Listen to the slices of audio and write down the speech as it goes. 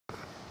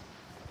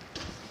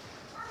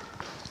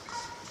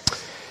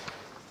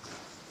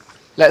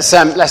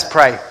Let's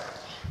pray.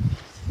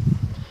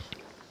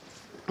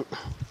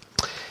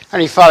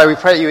 Heavenly Father, we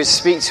pray that you would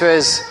speak to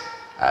us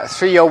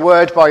through your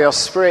word by your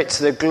Spirit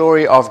to the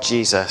glory of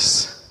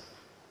Jesus.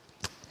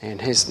 In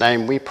his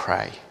name we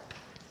pray.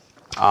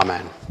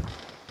 Amen.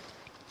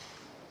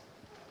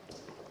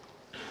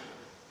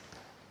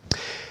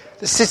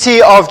 The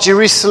city of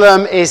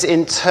Jerusalem is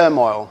in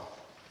turmoil.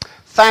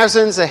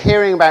 Thousands are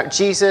hearing about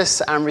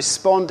Jesus and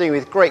responding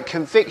with great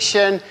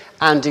conviction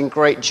and in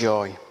great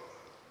joy.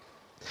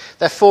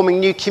 They're forming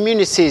new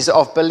communities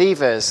of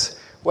believers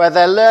where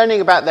they're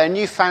learning about their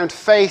newfound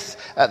faith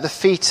at the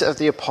feet of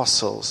the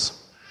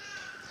apostles.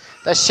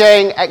 They're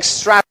sharing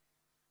extravagant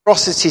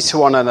generosity to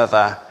one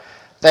another.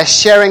 They're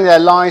sharing their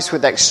lives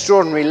with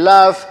extraordinary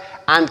love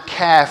and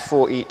care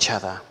for each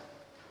other.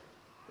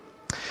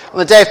 On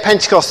the day of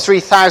Pentecost,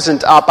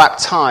 3,000 are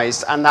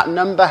baptized, and that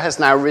number has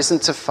now risen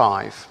to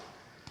 5.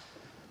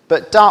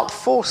 But dark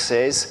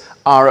forces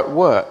are at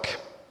work.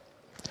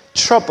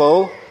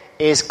 Trouble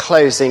is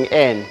closing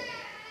in.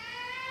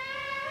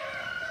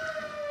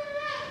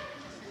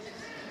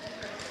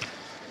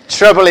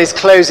 Trouble is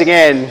closing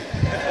in.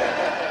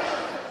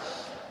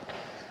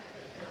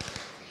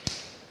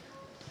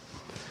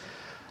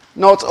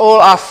 Not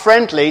all are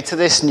friendly to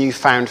this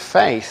newfound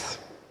faith.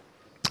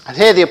 And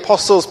here the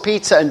apostles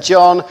Peter and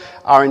John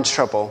are in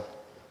trouble.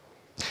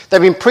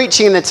 They've been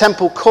preaching in the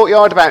temple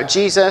courtyard about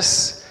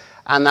Jesus,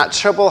 and that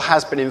trouble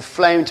has been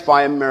inflamed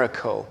by a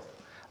miracle.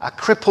 A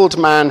crippled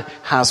man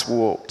has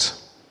walked.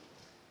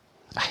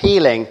 A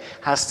healing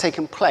has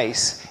taken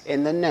place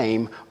in the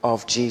name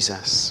of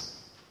Jesus.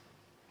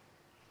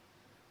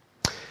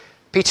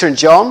 Peter and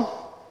John,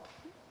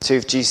 two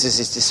of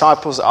Jesus'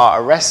 disciples, are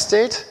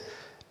arrested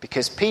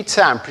because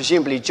Peter, and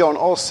presumably John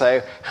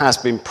also, has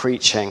been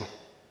preaching.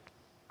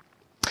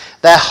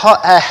 They're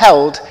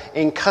held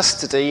in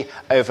custody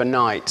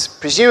overnight,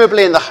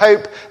 presumably in the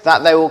hope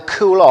that they will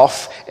cool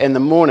off in the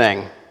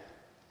morning.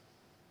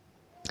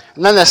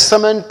 And then they're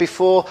summoned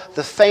before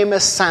the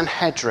famous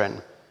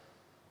Sanhedrin,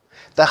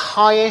 the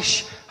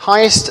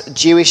highest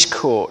Jewish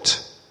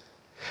court,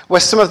 where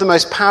some of the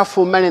most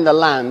powerful men in the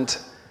land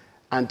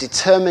and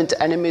determined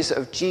enemies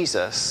of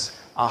Jesus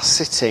are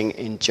sitting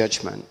in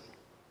judgment.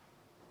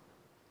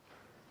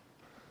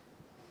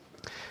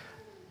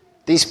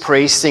 These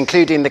priests,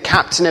 including the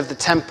captain of the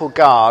temple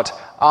guard,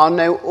 are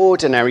no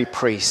ordinary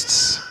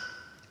priests.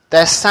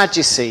 They're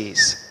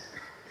Sadducees,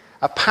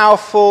 a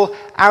powerful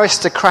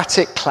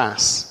aristocratic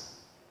class,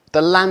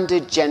 the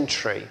landed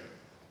gentry.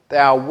 They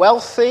are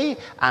wealthy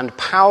and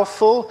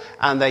powerful,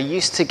 and they're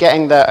used to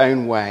getting their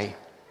own way.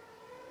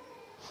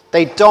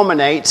 They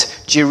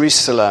dominate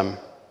Jerusalem.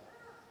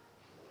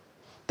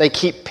 They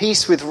keep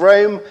peace with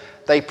Rome.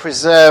 They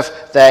preserve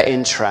their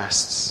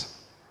interests.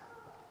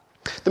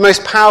 The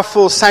most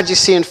powerful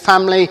Sadducean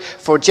family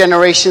for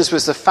generations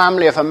was the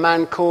family of a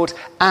man called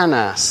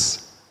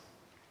Annas.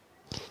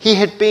 He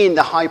had been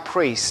the high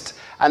priest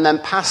and then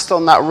passed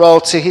on that role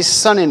to his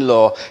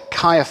son-in-law,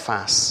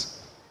 Caiaphas.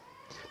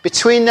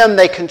 Between them,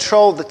 they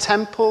controlled the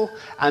temple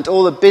and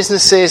all the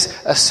businesses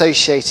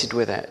associated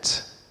with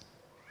it.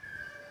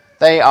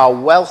 They are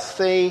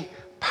wealthy,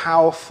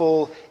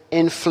 powerful,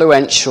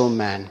 influential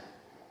men.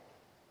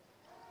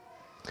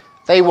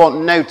 They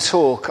want no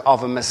talk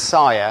of a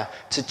Messiah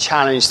to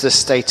challenge the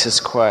status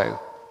quo.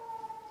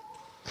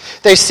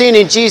 They've seen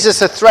in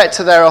Jesus a threat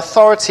to their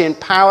authority and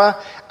power,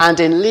 and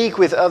in league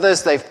with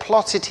others, they've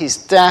plotted his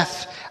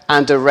death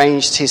and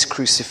arranged his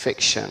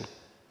crucifixion.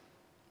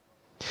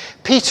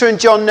 Peter and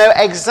John know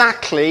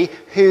exactly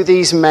who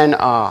these men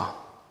are.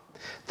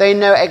 They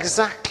know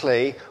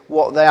exactly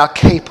what they are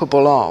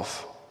capable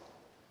of.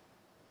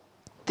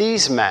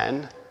 These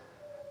men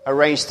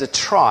arranged the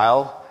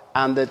trial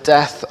and the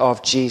death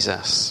of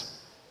Jesus.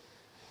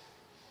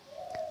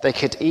 They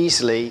could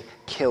easily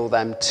kill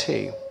them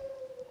too.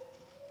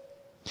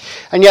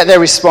 And yet they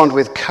respond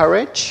with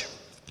courage,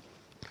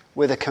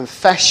 with a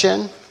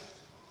confession,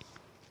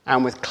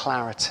 and with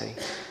clarity.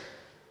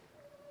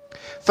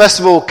 First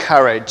of all,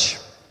 courage.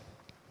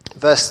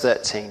 Verse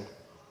 13.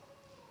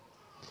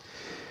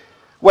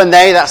 When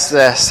they, that's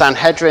the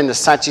Sanhedrin, the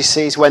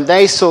Sadducees, when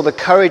they saw the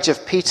courage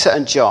of Peter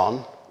and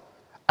John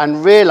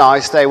and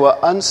realized they were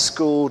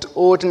unschooled,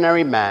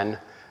 ordinary men,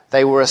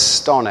 they were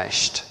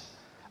astonished.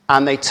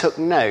 And they took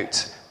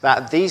note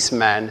that these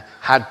men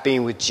had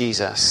been with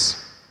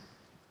Jesus.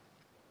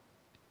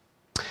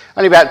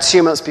 Only about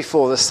 2 months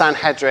before, the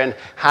Sanhedrin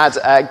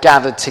had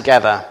gathered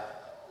together.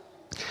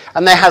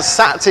 And they had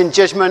sat in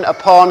judgment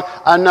upon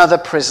another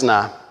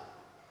prisoner.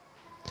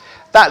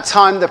 That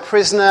time the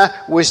prisoner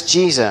was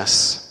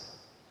Jesus.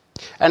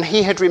 And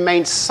he had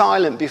remained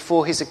silent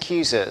before his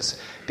accusers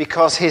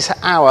because his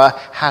hour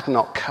had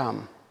not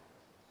come.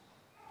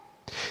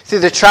 Through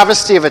the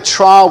travesty of a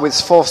trial with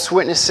false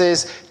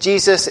witnesses,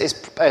 Jesus is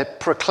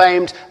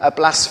proclaimed a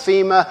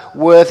blasphemer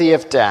worthy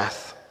of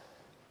death.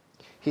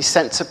 He's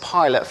sent to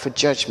Pilate for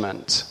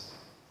judgment.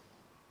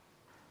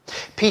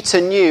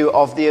 Peter knew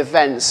of the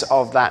events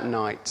of that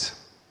night.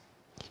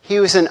 He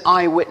was an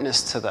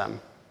eyewitness to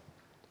them.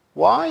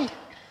 Why?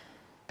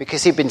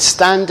 because he'd been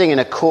standing in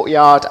a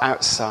courtyard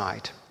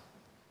outside.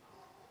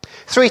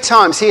 3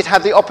 times he had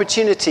had the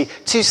opportunity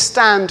to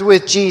stand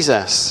with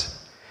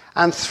Jesus,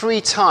 and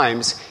 3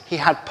 times he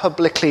had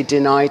publicly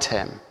denied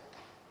him.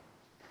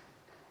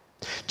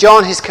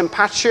 John, his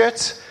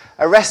compatriot,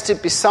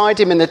 arrested beside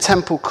him in the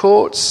temple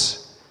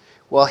courts,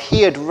 well,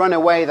 he had run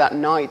away that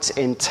night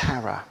in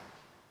terror.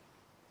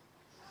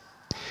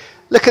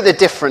 Look at the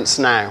difference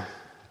now.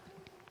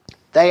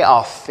 They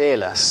are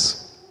fearless.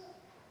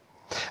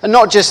 And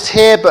not just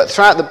here, but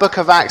throughout the book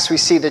of Acts, we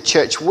see the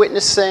church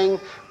witnessing,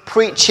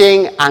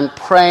 preaching, and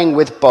praying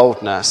with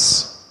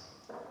boldness.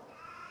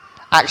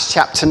 Acts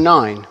chapter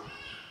 9.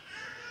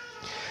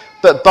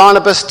 But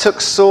Barnabas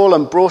took Saul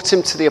and brought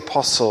him to the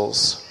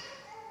apostles.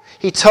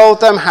 He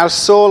told them how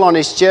Saul on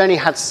his journey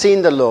had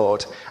seen the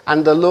Lord,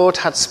 and the Lord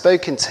had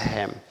spoken to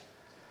him,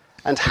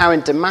 and how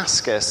in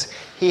Damascus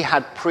he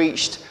had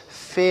preached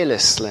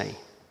fearlessly.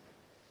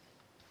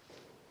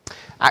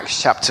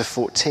 Acts chapter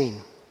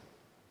 14.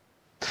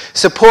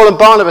 So Paul and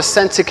Barnabas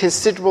spent a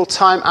considerable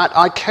time at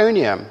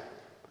Iconium.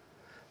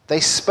 They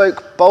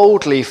spoke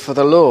boldly for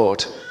the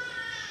Lord,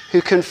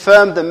 who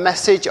confirmed the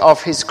message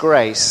of his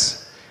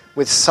grace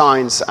with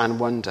signs and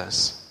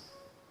wonders.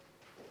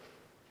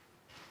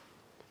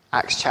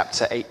 Acts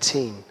chapter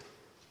 18.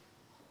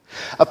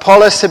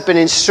 Apollos had been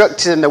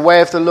instructed in the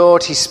way of the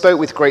Lord. He spoke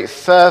with great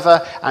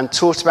fervour and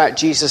taught about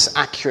Jesus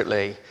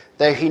accurately,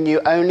 though he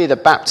knew only the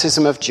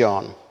baptism of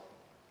John.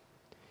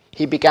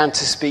 He began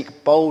to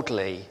speak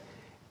boldly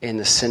in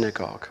the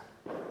synagogue.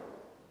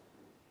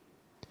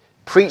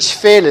 Preached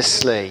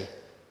fearlessly,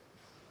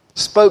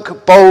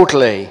 spoke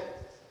boldly,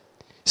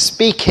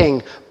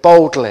 speaking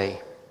boldly.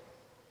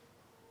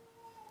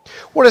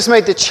 What has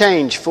made the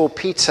change for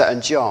Peter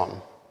and John?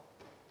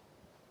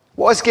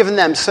 What has given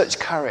them such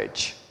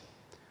courage?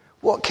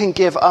 What can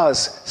give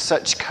us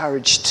such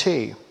courage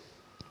too?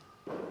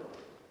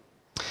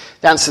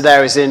 The answer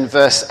there is in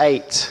verse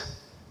 8.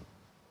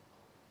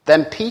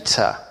 Then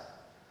Peter,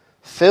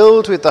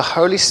 filled with the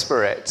Holy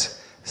Spirit,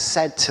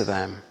 said to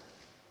them.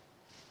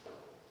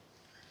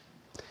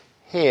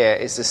 Here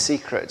is the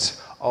secret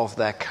of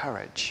their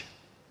courage.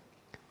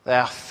 They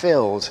are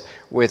filled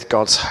with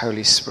God's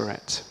Holy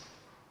Spirit.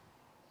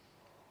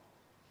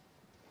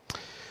 I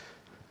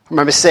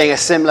remember seeing a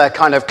similar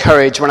kind of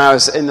courage when I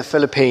was in the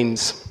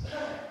Philippines.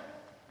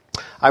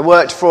 I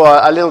worked for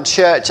a little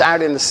church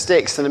out in the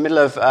sticks in the middle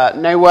of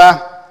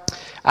nowhere.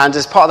 And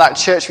as part of that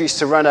church, we used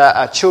to run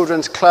a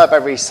children's club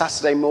every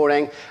Saturday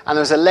morning. And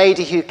there was a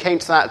lady who came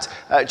to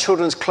that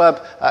children's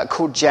club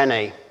called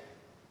Jenny.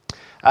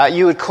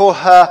 You would call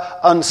her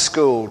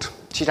unschooled.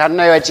 She'd had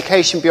no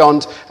education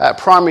beyond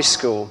primary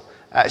school.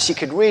 She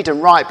could read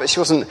and write, but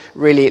she wasn't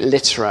really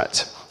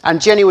literate. And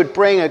Jenny would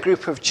bring a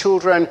group of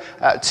children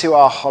to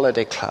our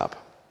holiday club.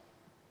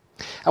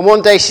 And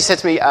one day she said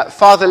to me,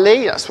 Father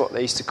Lee, that's what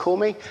they used to call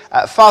me,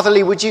 Father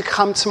Lee, would you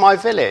come to my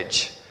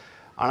village?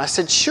 And I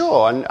said,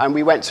 sure. And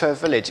we went to her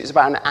village. It was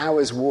about an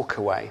hour's walk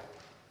away.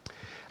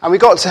 And we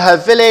got to her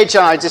village,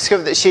 and I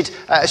discovered that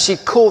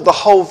she'd called the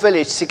whole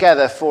village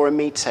together for a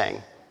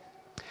meeting.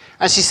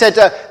 And she said,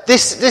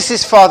 this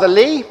is Father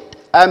Lee.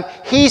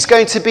 He's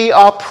going to be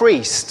our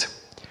priest,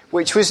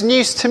 which was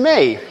news to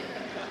me.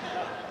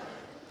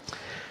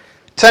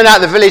 Turned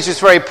out the village was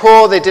very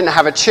poor. They didn't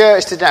have a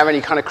church. They didn't have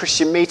any kind of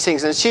Christian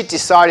meetings. And she'd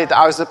decided that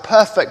I was the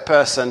perfect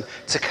person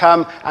to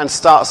come and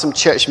start some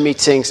church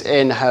meetings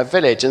in her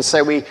village. And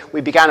so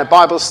we began a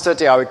Bible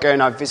study. I would go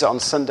and I'd visit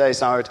on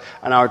Sundays, and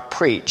I would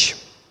preach.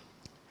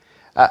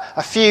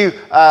 A few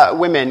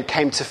women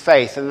came to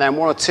faith, and then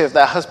 1 or 2 of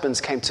their husbands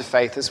came to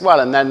faith as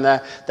well. And then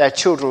their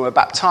children were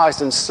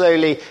baptized, and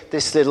slowly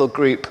this little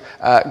group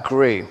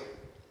grew.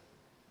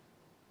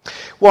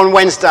 One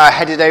Wednesday, I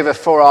headed over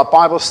for our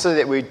Bible study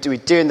that we'd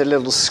do in the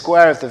little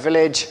square of the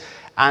village.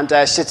 And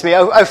she said to me,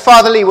 oh,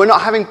 Father Lee, we're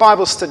not having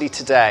Bible study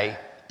today.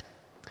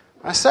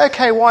 And I said,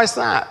 okay, why is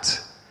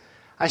that?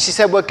 And she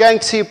said, we're going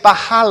to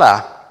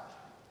Bahala.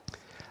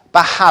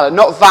 Bahala,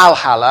 not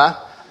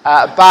Valhalla,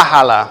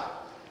 Bahala.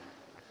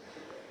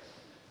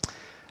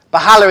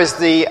 Bahala is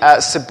the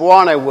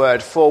Cebuano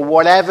word for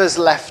whatever's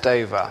left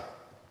over.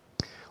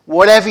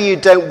 Whatever you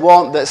don't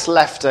want that's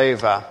left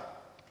over.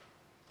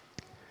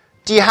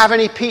 Do you have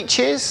any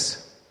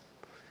peaches?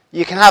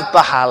 You can have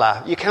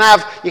Bahala. You can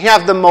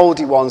have the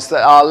mouldy ones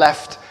that are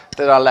left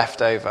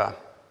over.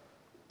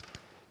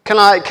 Can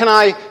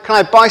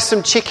I buy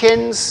some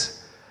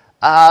chickens?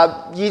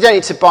 You don't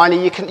need to buy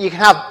any. You can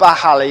have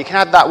Bahala. You can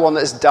have that one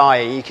that's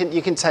dying.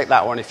 You can take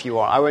that one if you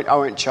want. I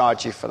won't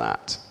charge you for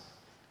that.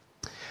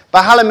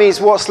 Bahala means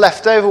what's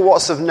left over,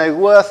 what's of no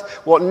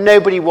worth, what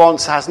nobody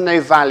wants, has no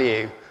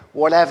value,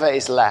 whatever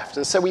is left.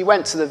 And so we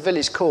went to the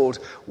village called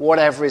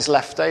Whatever Is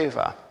Left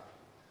Over.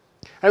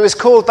 And it was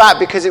called that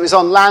because it was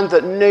on land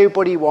that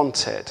nobody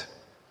wanted.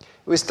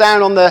 It was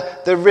down on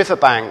the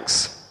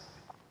riverbanks.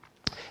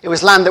 It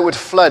was land that would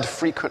flood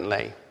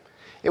frequently.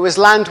 It was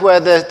land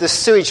where the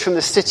sewage from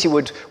the city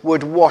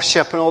would wash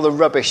up and all the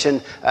rubbish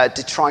and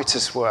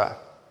detritus were.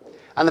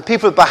 And the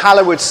people of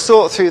Bahala would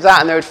sort through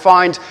that, and they would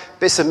find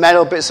bits of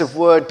metal, bits of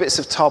wood, bits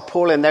of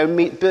tarpaulin. They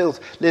would build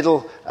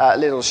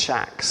little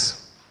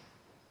shacks.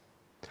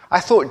 I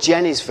thought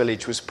Jenny's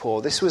village was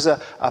poor. This was a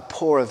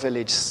poorer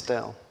village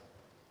still.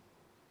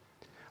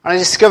 And I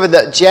discovered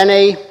that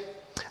Jenny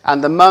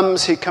and the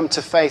mums who come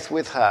to faith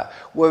with her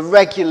were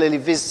regularly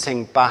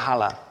visiting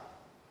Bahala.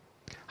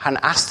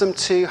 Hadn't asked them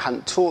to,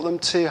 hadn't taught them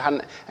to,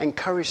 hadn't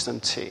encouraged them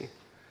to.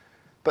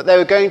 But they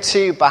were going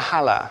to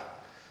Bahala,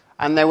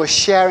 and they were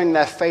sharing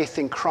their faith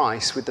in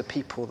Christ with the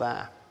people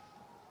there.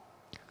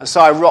 And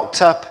so I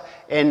rocked up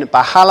in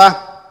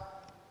Bahala.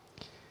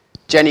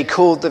 Jenny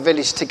called the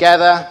village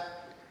together.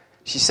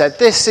 She said,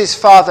 "This is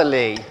Father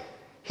Lee.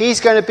 He's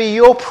going to be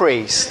your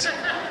priest.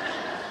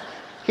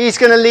 He's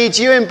going to lead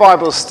you in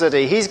Bible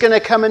study. He's going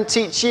to come and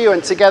teach you,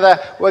 and together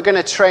we're going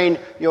to train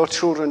your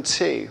children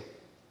too."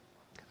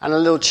 And a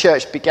little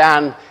church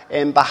began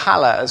in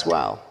Bahala as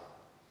well.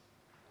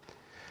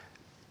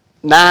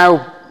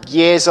 Now,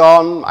 years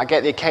on, I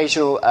get the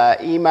occasional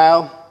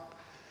email.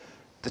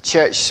 The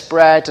church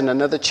spread, and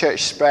another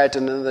church spread,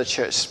 and another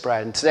church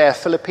spread. And today a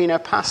Filipino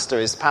pastor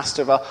is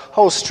pastor of a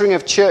whole string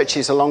of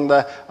churches along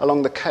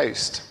the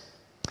coast.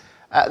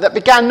 That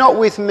began not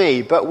with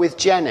me, but with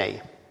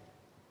Jenny,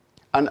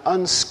 an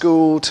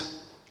unschooled,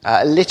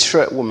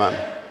 illiterate woman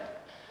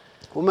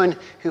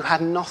who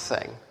had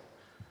nothing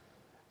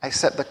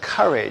except the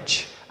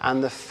courage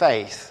and the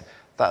faith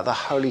that the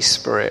Holy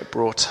Spirit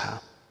brought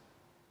her.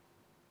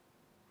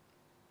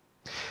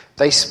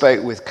 They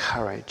spoke with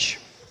courage.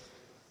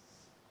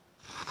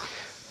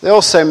 They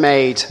also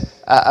made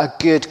a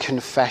good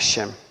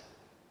confession.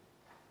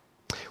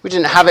 We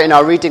didn't have it in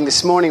our reading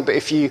this morning, but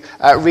if you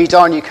read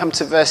on, you come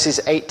to verses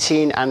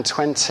 18 and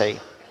 20.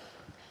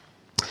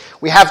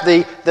 We have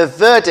the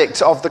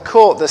verdict of the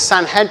court, the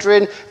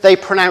Sanhedrin. They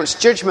pronounce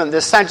judgment. The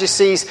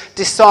Sadducees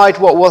decide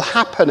what will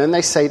happen, and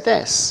they say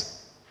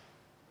this.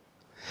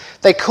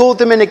 They called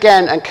them in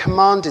again and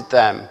commanded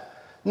them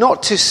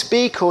not to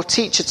speak or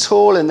teach at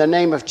all in the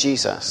name of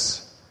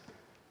Jesus.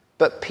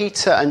 But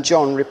Peter and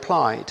John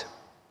replied,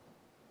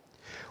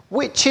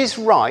 "Which is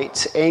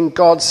right in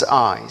God's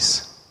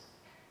eyes,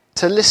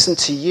 to listen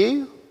to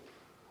you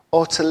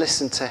or to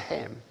listen to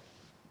him?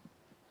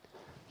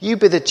 You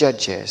be the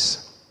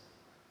judges.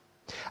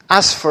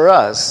 As for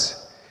us,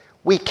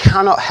 we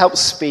cannot help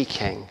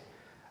speaking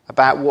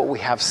about what we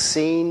have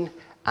seen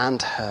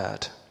and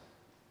heard."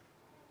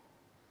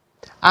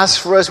 As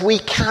for us, we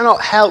cannot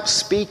help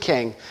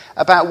speaking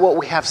about what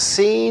we have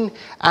seen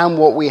and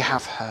what we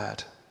have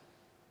heard.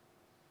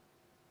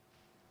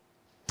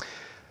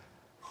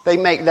 They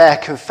make their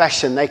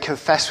confession. They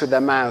confess with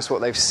their mouths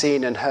what they've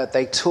seen and heard.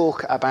 They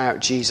talk about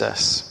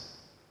Jesus.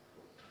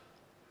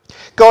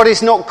 God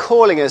is not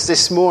calling us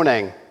this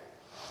morning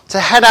to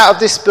head out of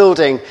this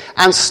building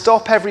and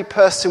stop every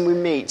person we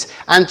meet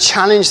and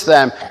challenge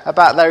them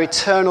about their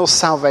eternal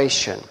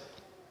salvation.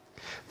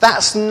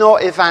 That's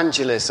not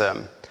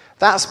evangelism.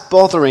 That's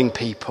bothering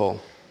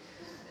people.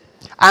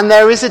 And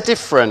there is a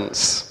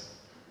difference.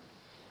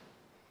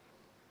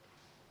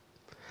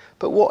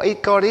 But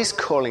what God is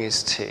calling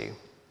us to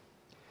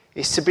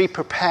is to be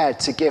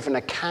prepared to give an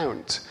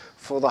account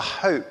for the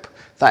hope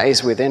that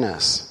is within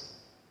us.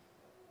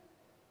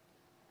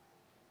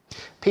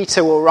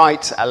 Peter will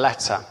write a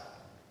letter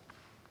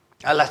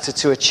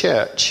to a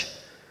church.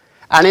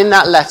 And in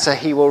that letter,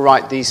 he will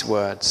write these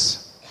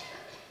words.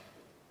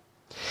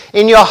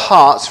 "In your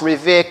hearts,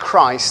 revere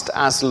Christ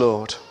as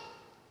Lord.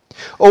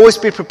 Always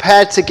be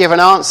prepared to give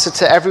an answer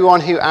to everyone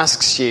who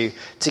asks you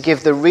to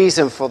give the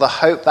reason for the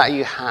hope that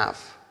you have.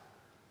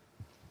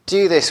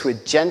 Do this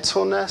with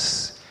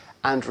gentleness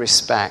and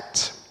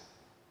respect."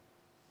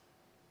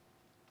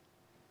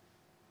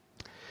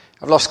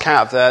 I've lost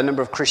count of the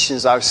number of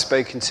Christians I've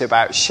spoken to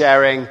about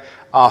sharing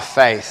our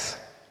faith.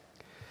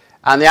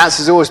 And the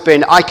answer's always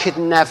been, I could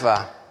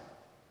never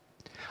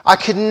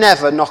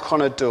knock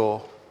on a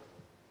door.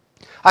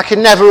 I could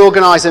never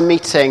organise a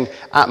meeting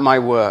at my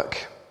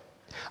work.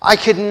 I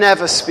could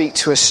never speak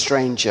to a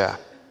stranger.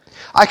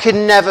 I could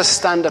never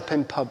stand up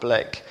in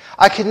public.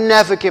 I could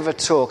never give a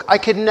talk. I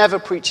could never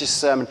preach a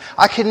sermon.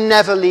 I could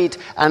never lead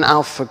an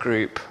alpha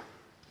group.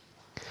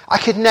 I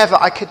could never.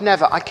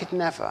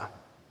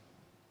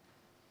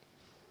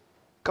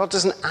 God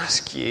doesn't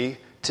ask you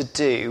to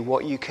do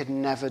what you could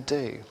never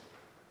do.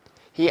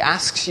 He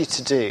asks you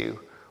to do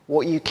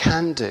what you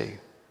can do.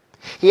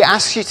 He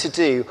asks you to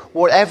do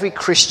what every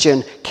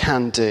Christian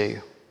can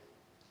do.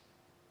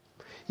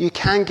 You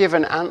can give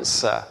an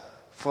answer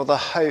for the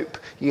hope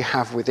you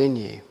have within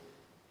you.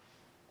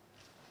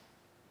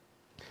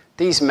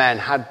 These men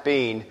had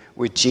been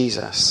with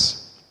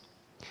Jesus.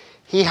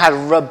 He had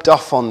rubbed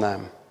off on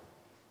them.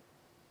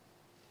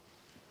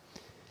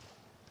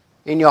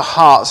 In your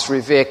hearts,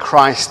 revere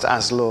Christ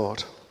as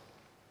Lord.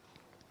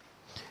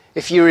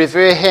 If you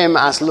revere him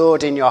as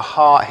Lord in your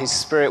heart, his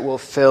Spirit will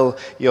fill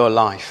your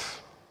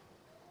life.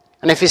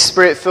 And if his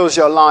Spirit fills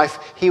your life,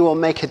 he will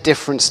make a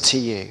difference to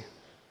you.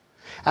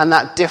 And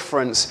that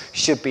difference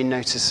should be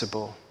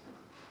noticeable.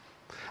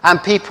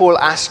 And people will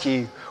ask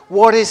you,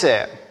 what is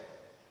it?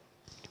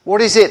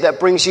 What is it that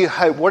brings you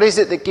hope? What is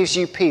it that gives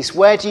you peace?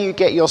 Where do you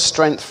get your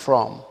strength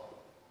from?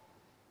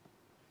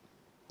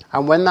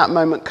 And when that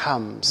moment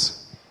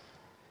comes,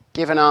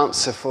 give an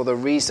answer for the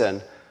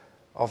reason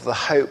of the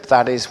hope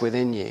that is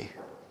within you.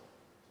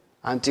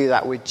 And do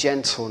that with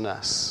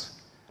gentleness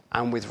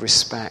and with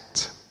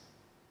respect.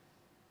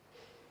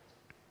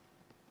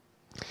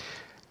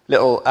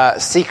 Little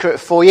secret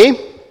for you.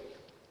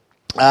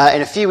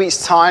 In a few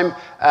weeks' time,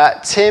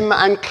 Tim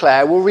and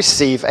Claire will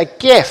receive a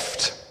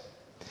gift.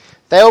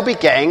 They'll be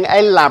getting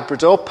a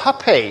Labrador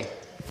puppy.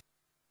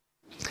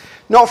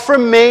 Not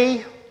from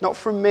me, not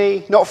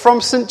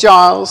from St.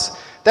 Giles.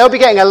 They'll be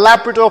getting a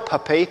Labrador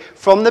puppy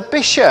from the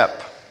bishop.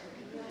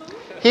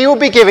 He will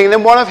be giving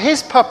them one of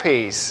his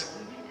puppies.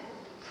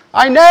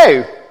 I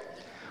know.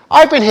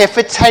 I've been here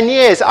for 10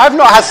 years. I've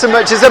not had so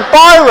much as a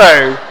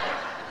biro.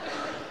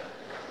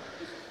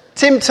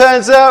 Tim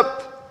turns up.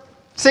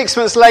 6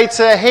 months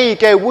later, here you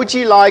go. Would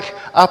you like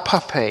a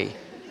puppy?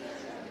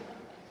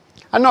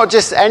 And not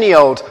just any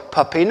old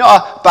puppy,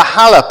 not a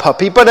Bahala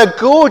puppy, but a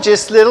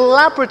gorgeous little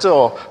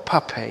Labrador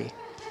puppy.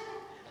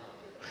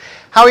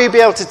 How will you be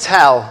able to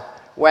tell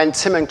when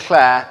Tim and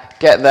Claire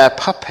get their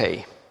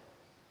puppy?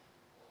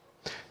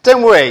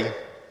 Don't worry.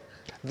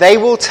 They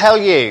will tell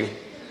you.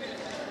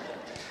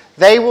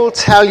 They will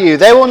tell you.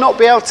 They will not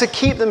be able to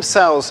keep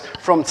themselves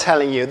from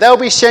telling you. They'll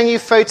be showing you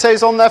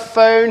photos on their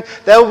phone.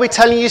 They'll be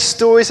telling you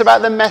stories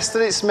about the mess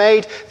that it's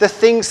made, the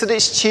things that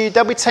it's chewed.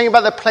 They'll be telling you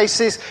about the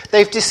places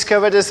they've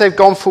discovered as they've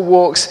gone for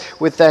walks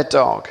with their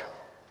dog.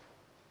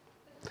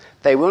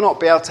 They will not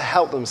be able to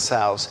help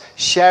themselves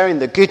sharing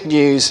the good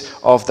news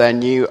of their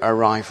new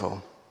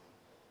arrival.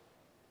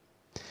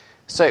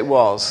 So it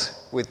was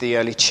with the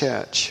early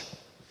church.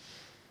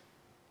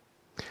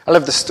 I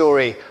love the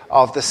story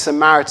of the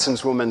Samaritan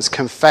woman's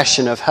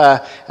confession of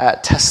her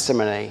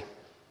testimony.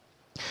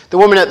 The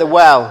woman at the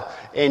well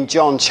in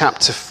John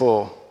chapter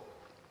 4.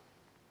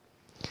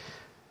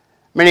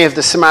 Many of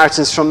the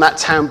Samaritans from that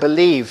town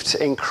believed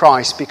in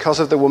Christ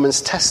because of the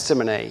woman's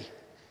testimony.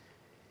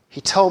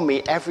 He told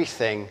me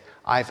everything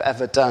I've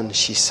ever done,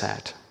 she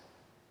said.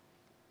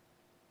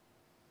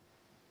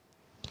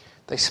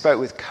 They spoke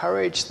with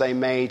courage. They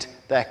made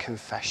their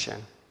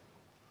confession.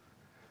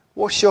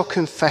 What's your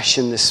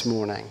confession this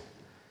morning?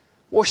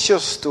 What's your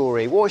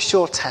story? What's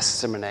your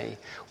testimony?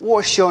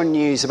 What's your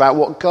news about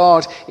what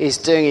God is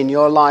doing in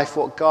your life,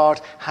 what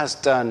God has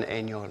done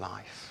in your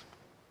life?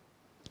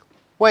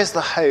 Where's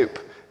the hope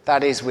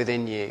that is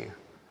within you?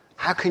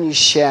 How can you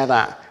share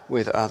that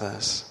with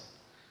others?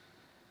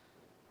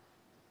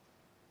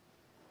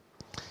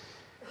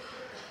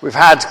 We've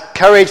had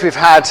courage, we've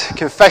had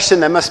confession,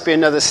 there must be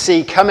another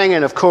C coming,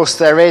 and of course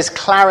there is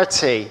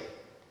clarity.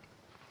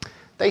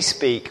 They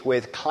speak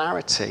with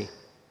clarity.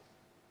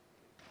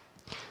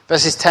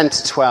 Verses 10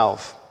 to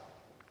 12.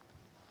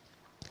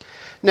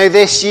 Know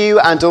this, you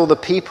and all the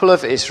people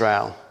of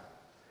Israel.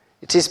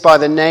 It is by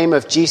the name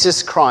of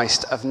Jesus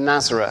Christ of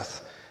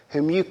Nazareth,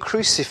 whom you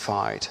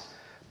crucified,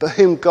 but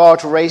whom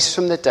God raised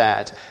from the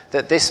dead,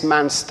 that this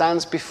man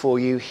stands before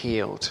you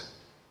healed.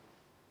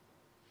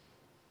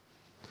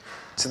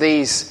 To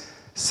these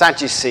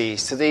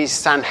Sadducees, to these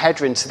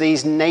Sanhedrin, to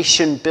these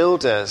nation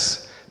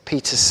builders,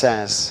 Peter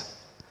says,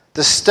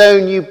 the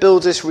stone you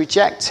builders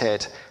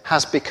rejected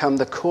has become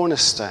the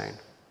cornerstone.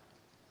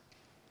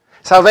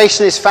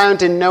 Salvation is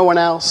found in no one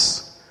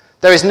else.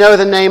 There is no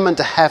other name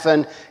under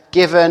heaven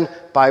given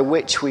by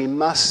which we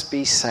must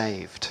be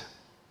saved.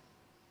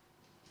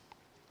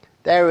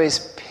 There is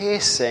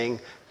piercing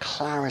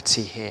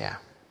clarity here.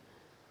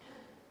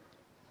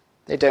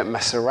 They don't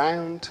mess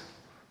around.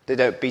 They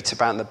don't beat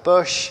about the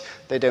bush.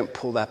 They don't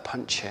pull their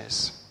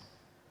punches.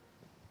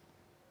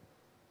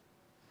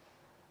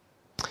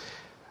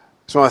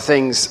 It's one of the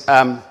things,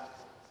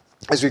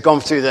 as we've gone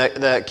through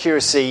the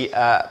curacy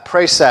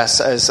process,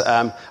 as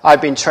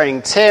I've been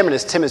training Tim and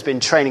as Tim has been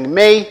training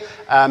me,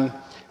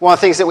 one of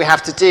the things that we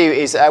have to do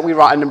is we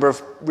write a number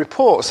of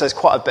reports. There's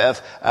quite a bit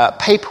of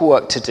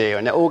paperwork to do,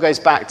 and it all goes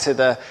back to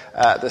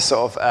the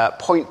sort of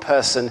point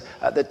person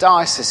at the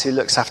diocese who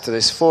looks after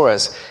this for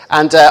us.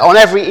 And on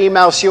every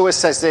email, she always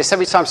says this.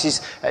 Every time she's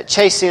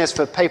chasing us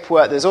for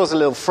paperwork, there's always a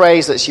little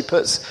phrase that she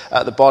puts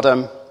at the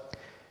bottom.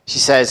 She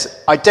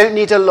says, I don't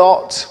need a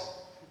lot.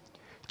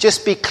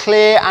 Just be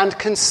clear and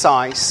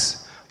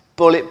concise.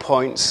 Bullet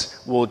points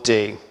will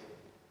do.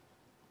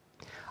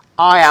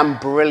 I am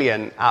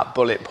brilliant at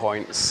bullet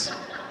points.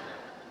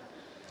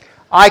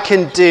 I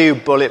can do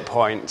bullet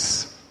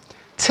points.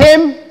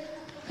 Tim,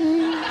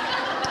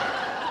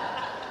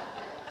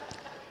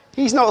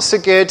 he's not so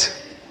good.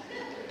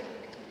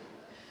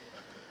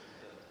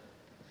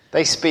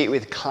 They speak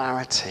with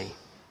clarity.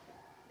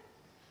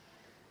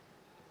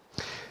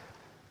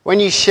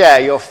 When you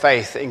share your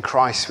faith in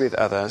Christ with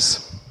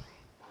others,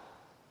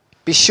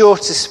 be sure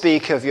to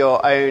speak of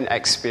your own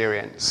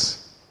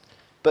experience,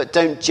 but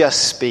don't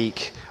just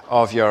speak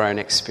of your own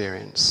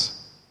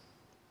experience.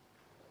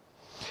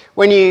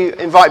 When you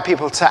invite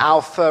people to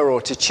Alpha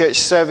or to church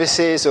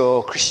services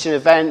or Christian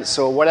events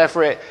or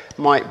whatever it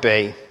might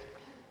be,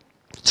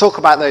 talk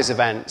about those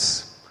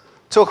events.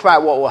 Talk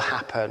about what will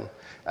happen.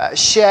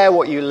 Share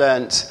what you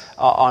learnt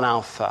on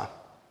Alpha.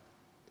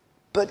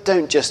 But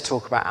don't just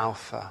talk about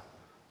Alpha.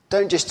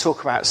 Don't just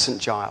talk about St.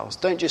 Giles.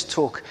 Don't just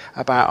talk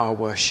about our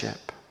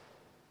worship.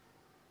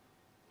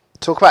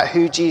 Talk about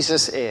who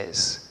Jesus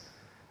is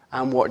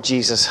and what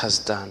Jesus has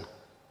done.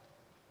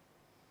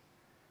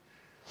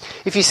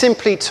 If you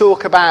simply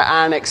talk about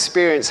an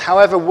experience,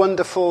 however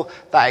wonderful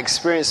that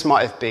experience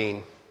might have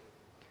been,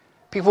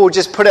 people will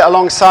just put it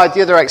alongside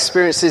the other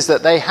experiences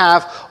that they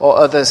have or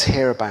others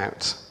hear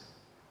about.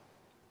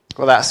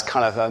 Well, that's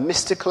kind of a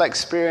mystical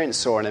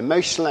experience or an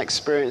emotional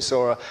experience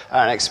or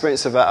an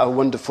experience of a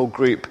wonderful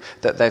group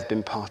that they've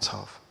been part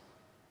of.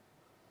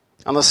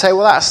 And they'll say,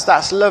 well,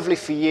 that's lovely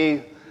for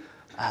you,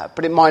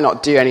 but it might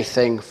not do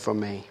anything for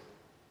me.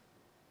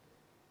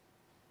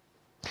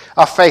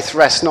 Our faith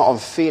rests not on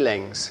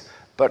feelings,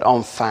 but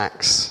on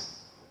facts.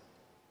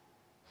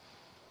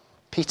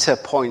 Peter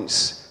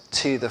points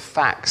to the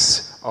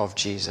facts of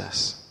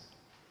Jesus.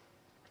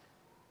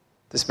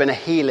 There's been a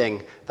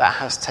healing that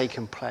has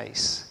taken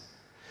place.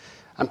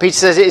 And Peter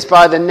says it is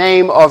by the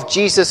name of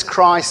Jesus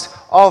Christ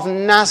of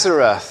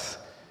Nazareth,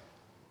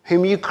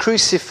 whom you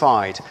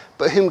crucified,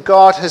 but whom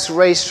God has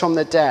raised from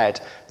the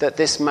dead, that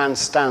this man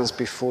stands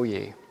before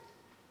you.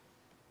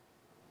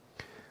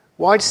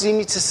 Why does he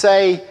need to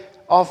say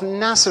of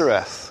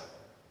Nazareth?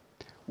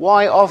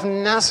 Why of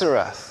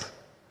Nazareth?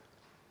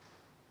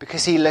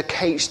 Because he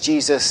locates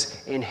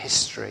Jesus in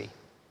history.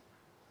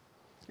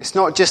 It's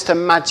not just a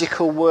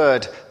magical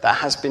word that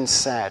has been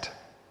said.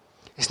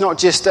 It's not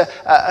just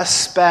a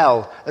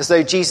spell, as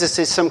though Jesus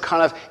is some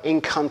kind of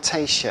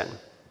incantation.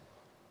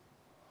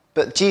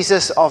 But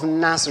Jesus of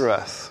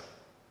Nazareth,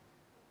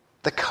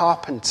 the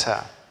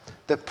carpenter,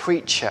 the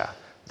preacher,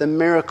 the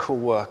miracle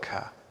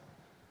worker,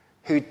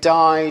 who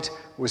died,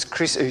 was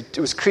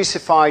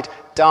crucified,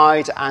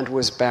 died, and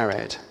was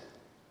buried.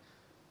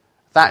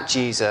 That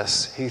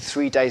Jesus, who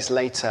 3 days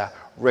later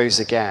rose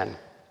again,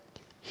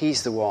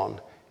 he's the one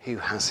who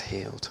has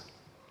healed.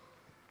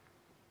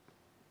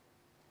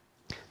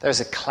 There's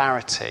a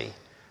clarity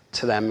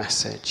to their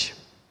message.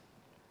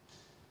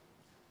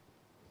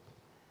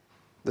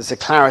 There's a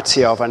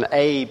clarity of an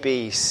A,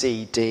 B,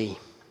 C, D.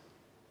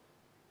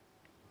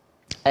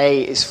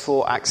 A is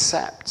for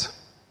accept.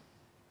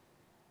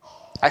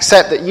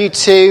 Accept that you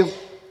too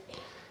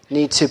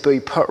need to be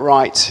put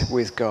right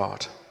with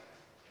God.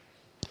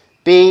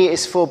 B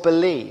is for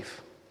believe.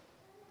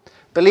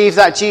 Believe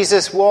that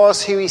Jesus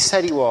was who he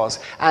said he was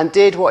and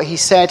did what he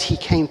said he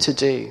came to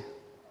do.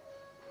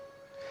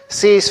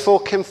 C is for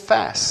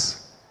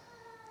confess.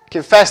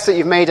 Confess that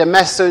you've made a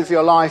mess of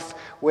your life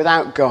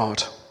without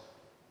God.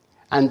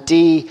 And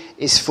D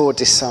is for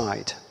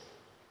decide.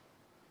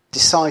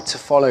 Decide to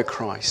follow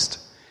Christ.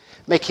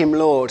 Make him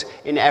Lord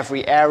in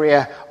every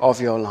area of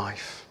your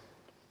life.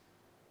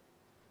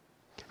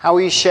 How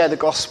will you share the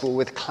gospel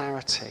with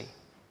clarity?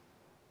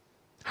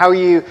 How will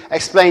you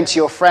explain to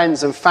your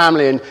friends and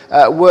family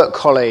and work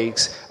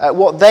colleagues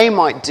what they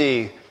might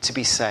do to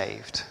be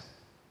saved?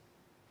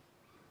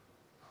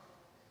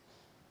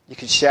 You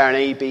could share an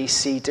A, B,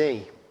 C,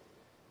 D.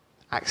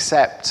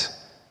 Accept,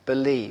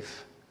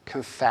 believe,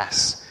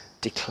 confess,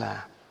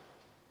 declare.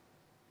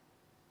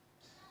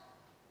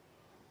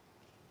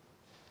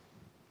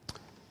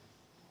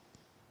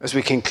 As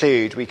we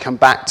conclude, we come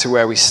back to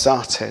where we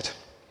started.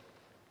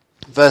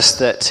 Verse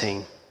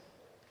 13.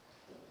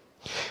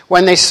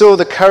 When they saw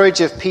the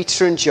courage of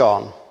Peter and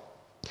John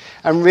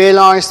and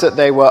realized that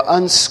they were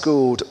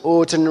unschooled,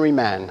 ordinary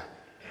men,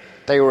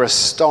 they were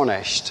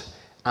astonished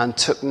and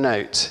took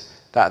note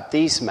that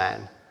these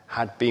men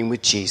had been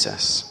with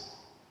Jesus.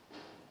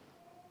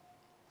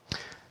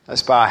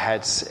 Let's bow our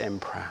heads in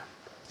prayer.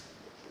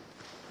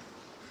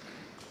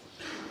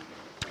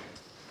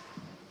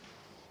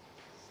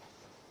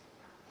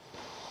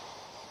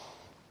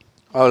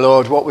 Oh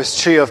Lord, what was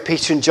true of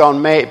Peter and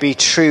John, may it be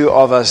true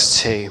of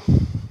us too.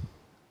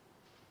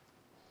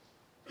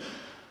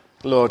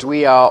 Lord,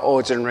 we are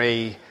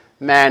ordinary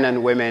men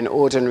and women,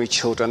 ordinary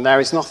children. There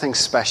is nothing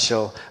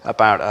special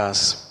about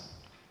us.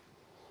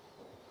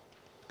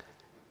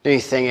 The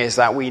only thing is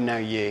that we know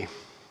you.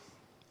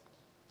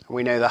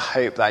 We know the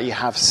hope that you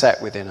have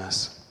set within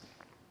us.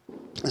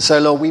 And so,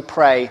 Lord, we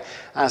pray,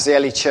 as the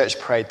early church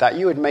prayed, that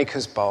you would make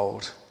us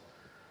bold.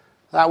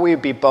 That we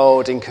would be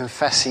bold in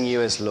confessing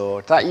you as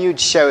Lord. That you would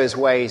show us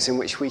ways in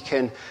which we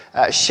can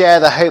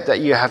share the hope that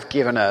you have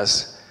given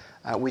us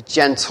with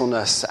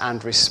gentleness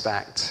and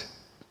respect.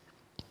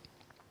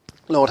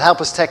 Lord,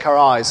 help us take our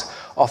eyes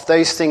off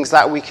those things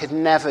that we could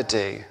never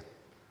do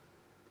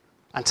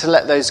and to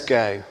let those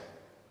go.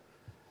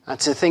 And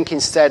to think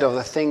instead of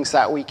the things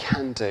that we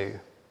can do,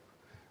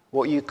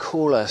 what you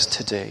call us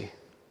to do.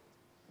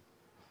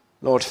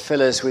 Lord,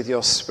 fill us with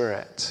your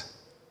Spirit.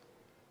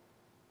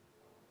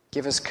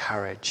 Give us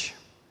courage.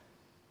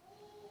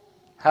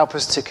 Help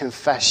us to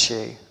confess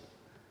you.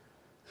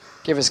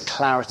 Give us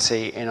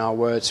clarity in our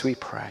words, we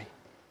pray.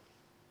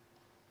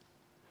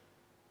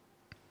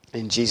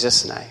 In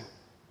Jesus' name,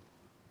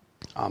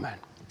 amen.